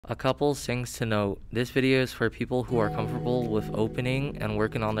A couple things to note. This video is for people who are comfortable with opening and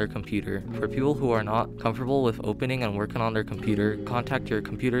working on their computer. For people who are not comfortable with opening and working on their computer, contact your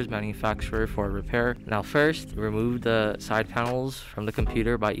computer's manufacturer for repair. Now first, remove the side panels from the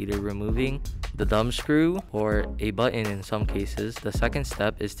computer by either removing the thumb screw or a button in some cases. The second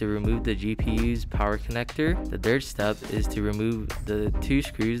step is to remove the GPU's power connector. The third step is to remove the two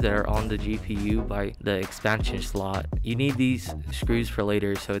screws that are on the GPU by the expansion slot. You need these screws for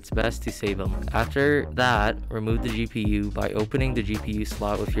later, so it's best to save them. After that, remove the GPU by opening the GPU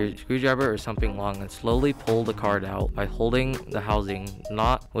slot with your screwdriver or something long and slowly pull the card out by holding the housing,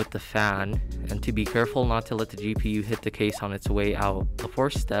 not with the fan, and to be careful not to let the GPU hit the case on its way out. The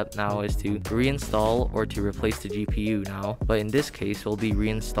fourth step now is to reinstall or to replace the GPU now, but in this case we'll be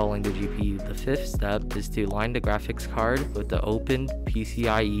reinstalling the GPU. The fifth step is to line the graphics card with the opened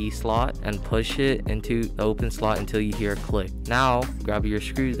PCIe slot and push it into the open slot until you hear a click. Now grab your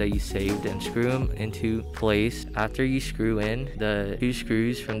screws that you saved and screw them into place. After you screw in the two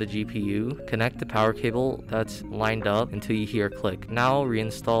screws from the GPU, connect the power cable that's lined up until you hear a click. Now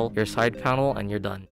reinstall your side panel and you're done.